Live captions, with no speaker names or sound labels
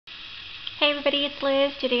Hey everybody, it's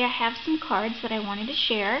Liz. Today I have some cards that I wanted to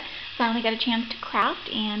share. Finally got a chance to craft,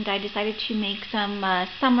 and I decided to make some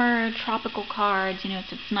summer tropical cards.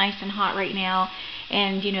 It's nice and hot right now,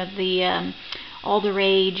 and the all the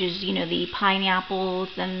rage is the pineapples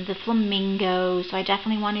and the flamingos. So I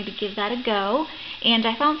definitely wanted to give that a go, and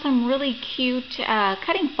I found some really cute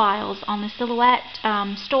cutting files on the Silhouette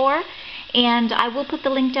store. And I will put the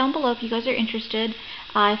link down below if you guys are interested.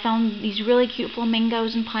 I found these really cute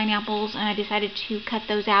flamingos and pineapples, and I decided to cut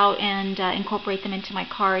those out and incorporate them into my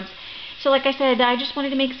cards. So like I said, I just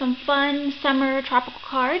wanted to make some fun summer tropical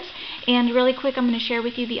cards, and really quick I'm going to share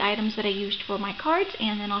with you the items that I used for my cards,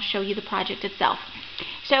 and then I'll show you the project itself.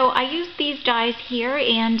 So I used these dies here,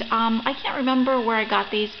 and I can't remember where I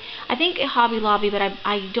got these. I think at Hobby Lobby, but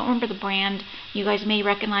I don't remember the brand. You guys may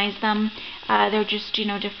recognize them. They're just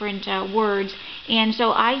different words, and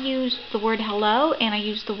so I used the word hello and I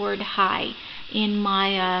used the word hi in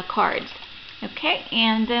my cards. Okay,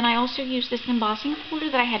 and then I also used this embossing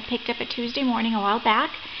folder that I had picked up at Tuesday Morning a while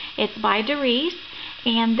back. It's by Doris,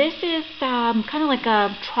 and this is kind of like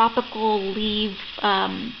a tropical leaf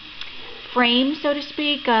frame, so to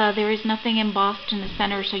speak. There is nothing embossed in the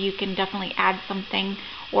center, so you can definitely add something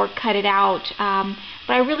or cut it out.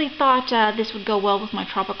 But I really thought this would go well with my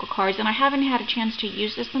tropical cards, and I haven't had a chance to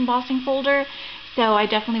use this embossing folder, so I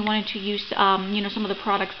definitely wanted to use some of the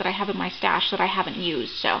products that I have in my stash that I haven't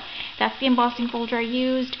used. So that's the embossing folder I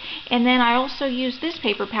used. And then I also used this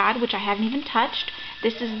paper pad, which I haven't even touced.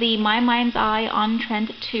 This is the My Mind's Eye On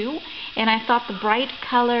Trend 2, and I thought the bright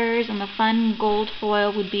colors and the fun gold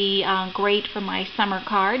foil would be great for my summer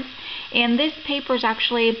cards. And this paper is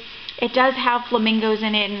actually, it does have flamingos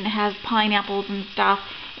in it, and it has pineapples and stuff,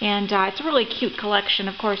 and it's a really cute collection.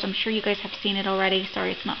 Of course, I'm sure you guys have seen it already.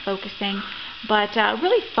 Sorry, it's not focusing. But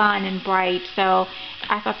really fun and bright, so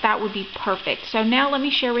I thought that would be perfect. So now let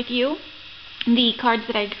me share with you the cards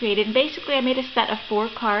that I created. Basically, I made a set of 4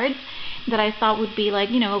 cards that I thought would be like,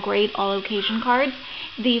 great all-occasion cards.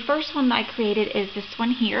 The first one that I created is this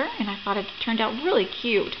one here, and I thought it turned out really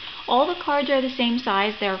cute. All the cards are the same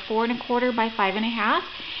size. They're 4 1/4 by 5 1/2,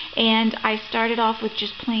 and I started off with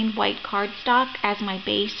just plain white cardstock as my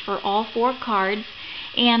base for all 4 cards.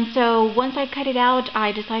 And so once I cut it out,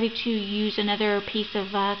 I decided to use another piece of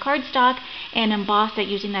cardstock and emboss it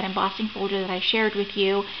using that embossing folder that I shared with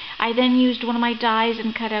you. I then used one of my dies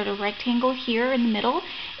and cut out a rectangle here in the middle,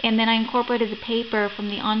 and then I incorporated the paper from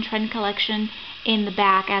the On Trend collection in the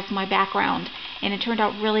back as my background, and it turned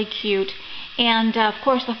out really cute. And of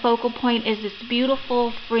course the focal point is this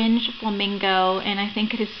beautiful fringe flamingo, and I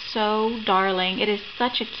think it is so darling. It is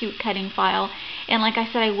such a cute cutting file, and like I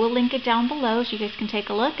said, I will link it down below so you guys can take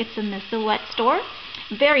a look. It's in the Silhouette store.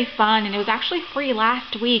 Very fun, and it was actually free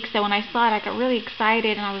last week, so when I saw it I got really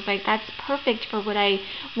excited, and I was like, that's perfect for what I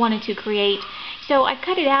wanted to create. So I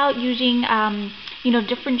cut it out using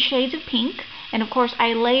different shades of pink. And of course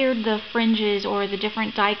I layered the fringes or the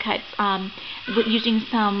different die cuts using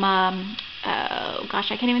some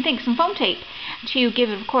some foam tape to give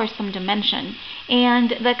it, of course, some dimension.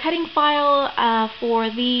 And the cutting file for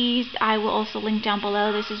these I will also link down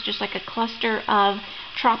below. This is just like a cluster of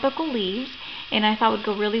tropical leaves, and I thought would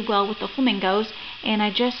go really well with the flamingos. And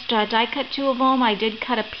I just die cut 2 of them. I did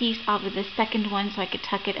cut a piece off of the second one so I could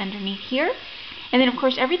tuck it underneath here. And then of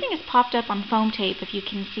course everything is popped up on foam tape, if you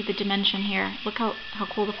can see the dimension here. Look how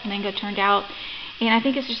cool the flamingo turned out. And I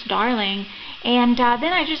think it's just darling. And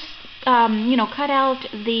then I just cut out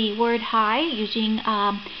the word hi using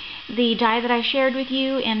the die that I shared with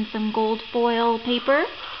you and some gold foil paper.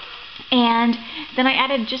 And then I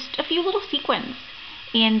added just a few little sequins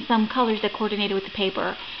and some colors that coordinated with the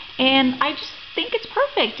paper. And I just think it's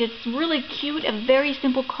perfect. It's really cute, a very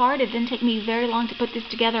simple card. It didn't take me very long to put this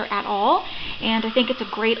together at all, and I think it's a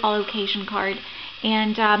great all-occasion card.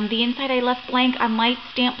 And the inside I left blank. I might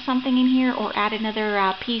stamp something in here or add another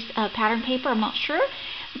piece of pattern paper, I'm not sure,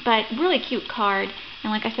 but really cute card.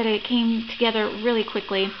 And like I said, it came together really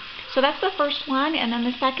quickly. So that's the first one. And then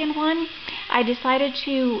the second one, I decided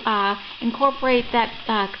to incorporate that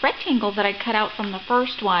rectangle that I cut out from the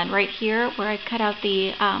first one right here, where I cut out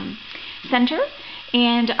the center,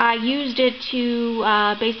 and I used it to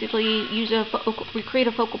basically recreate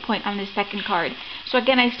a focal point on the second card. So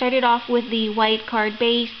again, I started off with the white card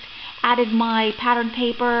base, added my pattern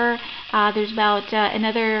paper. There's about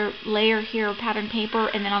another layer here of pattern paper,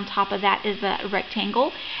 and then on top of that is a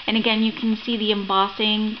rectangle. And again, you can see the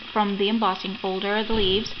embossing from the embossing folder, the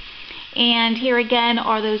leaves. And here again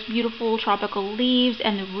are those beautiful tropical leaves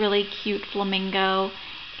and the really cute flamingo,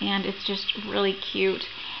 and it's just really cute.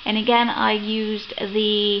 And again, I used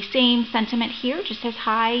the same sentiment here, just says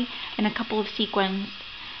hi, and a couple of sequins.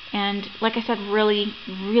 And like I said, really,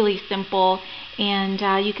 really simple. And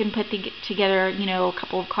you can put together, a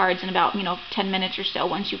couple of cards in about, 10 minutes or so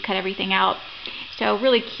once you cut everything out. So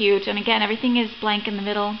really cute. And again, everything is blank in the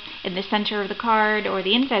middle, in the center of the card, or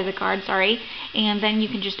the inside of the card, sorry. And then you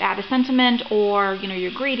can just add a sentiment, or,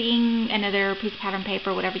 your greeting, another piece of pattern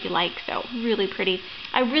paper, whatever you like. So really pretty.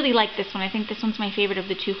 I really like this one. I think this one's my favorite of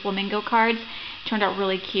the 2 flamingo cards. It turned out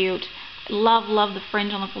really cute. Love the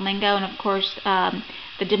fringe on the flamingo, and of course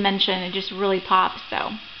the dimension, it just really pops.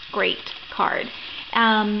 So great card.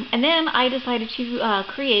 And then I decided to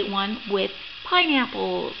create one with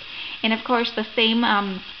pineapples. And of course the same,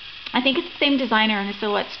 I think it's the same designer in the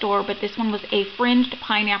Silhouette store, but this one was a fringed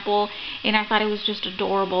pineapple, and I thought it was just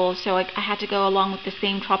adorable. So I had to go along with the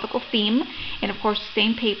same tropical theme, and of course the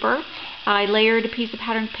same paper. I layered a piece of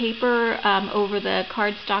pattern paper over the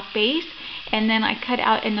cardstock base, and then I cut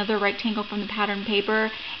out another rectangle from the pattern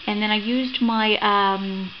paper, and then I used my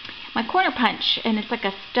my corner punch, and it's like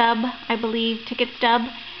a stub, I believe, ticket stub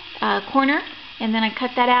corner. And then I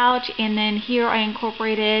cut that out, and then here I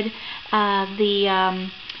incorporated the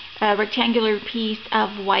rectangular piece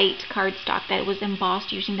of white cardstock that was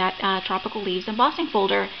embossed using that Tropical Leaves embossing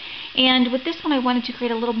folder. And with this one I wanted to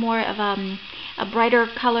create a little more of a brighter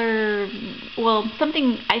color, well,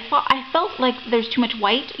 something, I felt like there's too much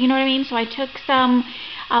white, you know what I mean? So I took some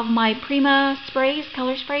of my Prima sprays,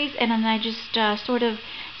 color sprays, and then I just sort of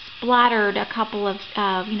splattered a couple of,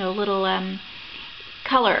 little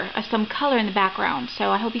some color in the background. So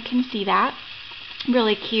I hope you can see that.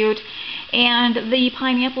 Really cute. And the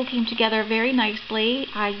pineapple came together very nicely.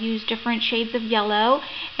 I used different shades of yellow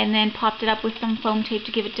and then popped it up with some foam tape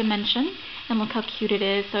to give it dimension. And look how cute it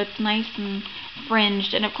is. So it's nice and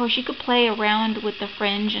fringed. And of course you could play around with the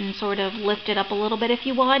fringe and sort of lift it up a little bit if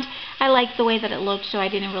you want. I liked the way that it looked, so I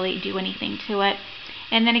didn't really do anything to it.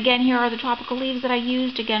 And then again, here are the tropical leaves that I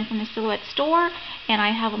used, again from the Silhouette store, and I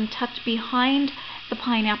have them tucked behind the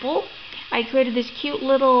pineapple. I created this cute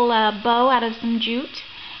little bow out of some jute,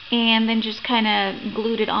 and then just kind of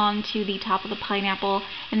glued it onto the top of the pineapple.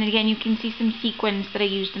 And then again, you can see some sequins that I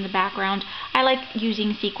used in the background. I like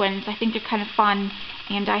using sequins. I think they're kind of fun,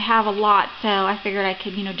 and I have a lot, so I figured I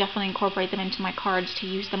could, definitely incorporate them into my cards to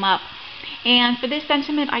use them up. And for this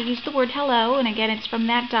sentiment, I used the word hello, and again, it's from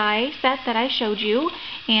that die set that I showed you,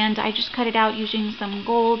 and I just cut it out using some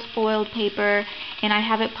gold foiled paper, and I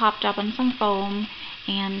have it popped up on some foam,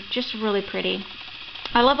 and just really pretty.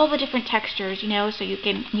 I love all the different textures, so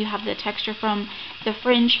you have the texture from the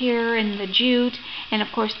fringe here and the jute, and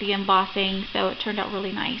of course the embossing, so it turned out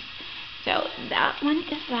really nice. So that one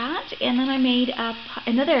is that, and then I made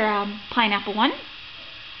another pineapple one,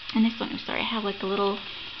 and this one, I'm sorry, I have like a little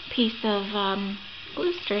piece of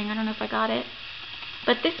glue string. I don't know if I got it.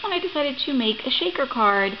 But this one I decided to make a shaker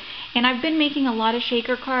card. And I've been making a lot of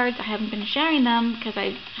shaker cards. I haven't been sharing them because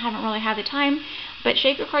I haven't really had the time. But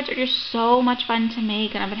shaker cards are just so much fun to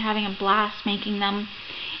make, and I've been having a blast making them.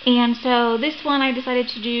 And so this one I decided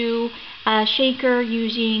to do a shaker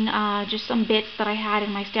using just some bits that I had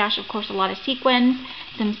in my stash. Of course, a lot of sequins,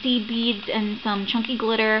 some seed beads, and some chunky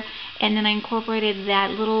glitter. And then I incorporated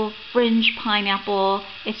that little fringe pineapple.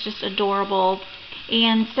 It's just adorable.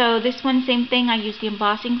 And so this one, same thing. I used the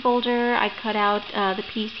embossing folder. I cut out the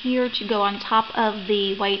piece here to go on top of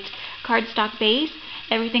the white cardstock base.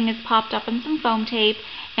 Everything is popped up on some foam tape.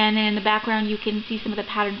 And then in the background you can see some of the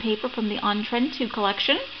pattern paper from the On Trend 2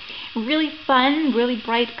 collection. Really fun, really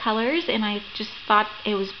bright colors, and I just thought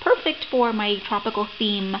it was perfect for my tropical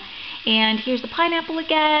theme. And here's the pineapple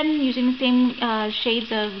again, using the same shades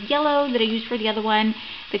of yellow that I used for the other one,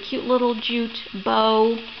 the cute little jute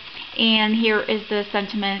bow, and here is the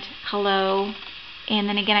sentiment, hello. And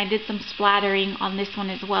then again, I did some splattering on this one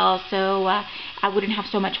as well, so I wouldn't have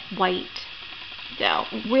so much white. So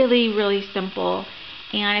really, really simple,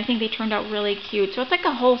 and I think they turned out really cute. So it's like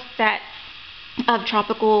a whole set of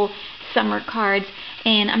tropical summer cards,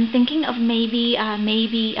 and I'm thinking of maybe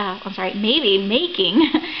making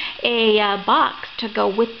a box to go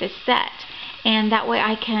with this set, and that way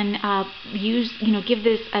I can give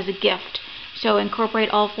this as a gift. So incorporate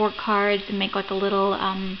all 4 cards and make like a little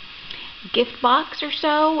gift box or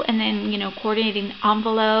so, and then coordinating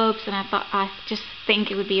envelopes. And I just think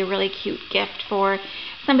it would be a really cute gift for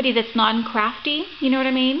somebody that's non-crafty, you know what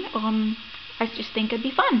I mean? I just think it'd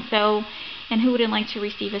be fun. So, and who wouldn't like to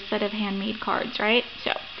receive a set of handmade cards, right?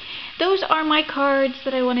 So those are my cards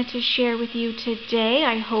that I wanted to share with you today.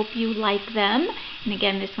 I hope you like them. And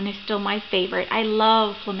again, this one is still my favorite. I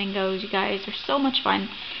love flamingos, you guys. They're so much fun.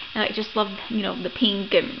 And I just love, the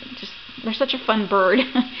pink, and just, they're such a fun bird.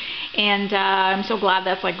 And I'm so glad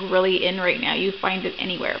that's like really in right now. You find it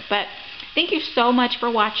anywhere. But thank you so much for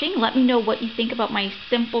watching. Let me know what you think about my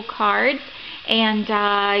simple cards. And,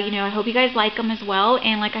 I hope you guys like them as well.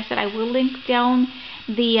 And like I said, I will link down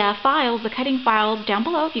the files, the cutting files down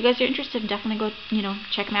below. If you guys are interested, definitely go,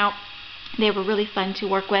 check them out. They were really fun to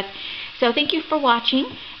work with. So thank you for watching.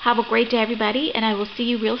 Have a great day, everybody, and I will see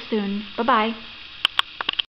you real soon. Bye-bye.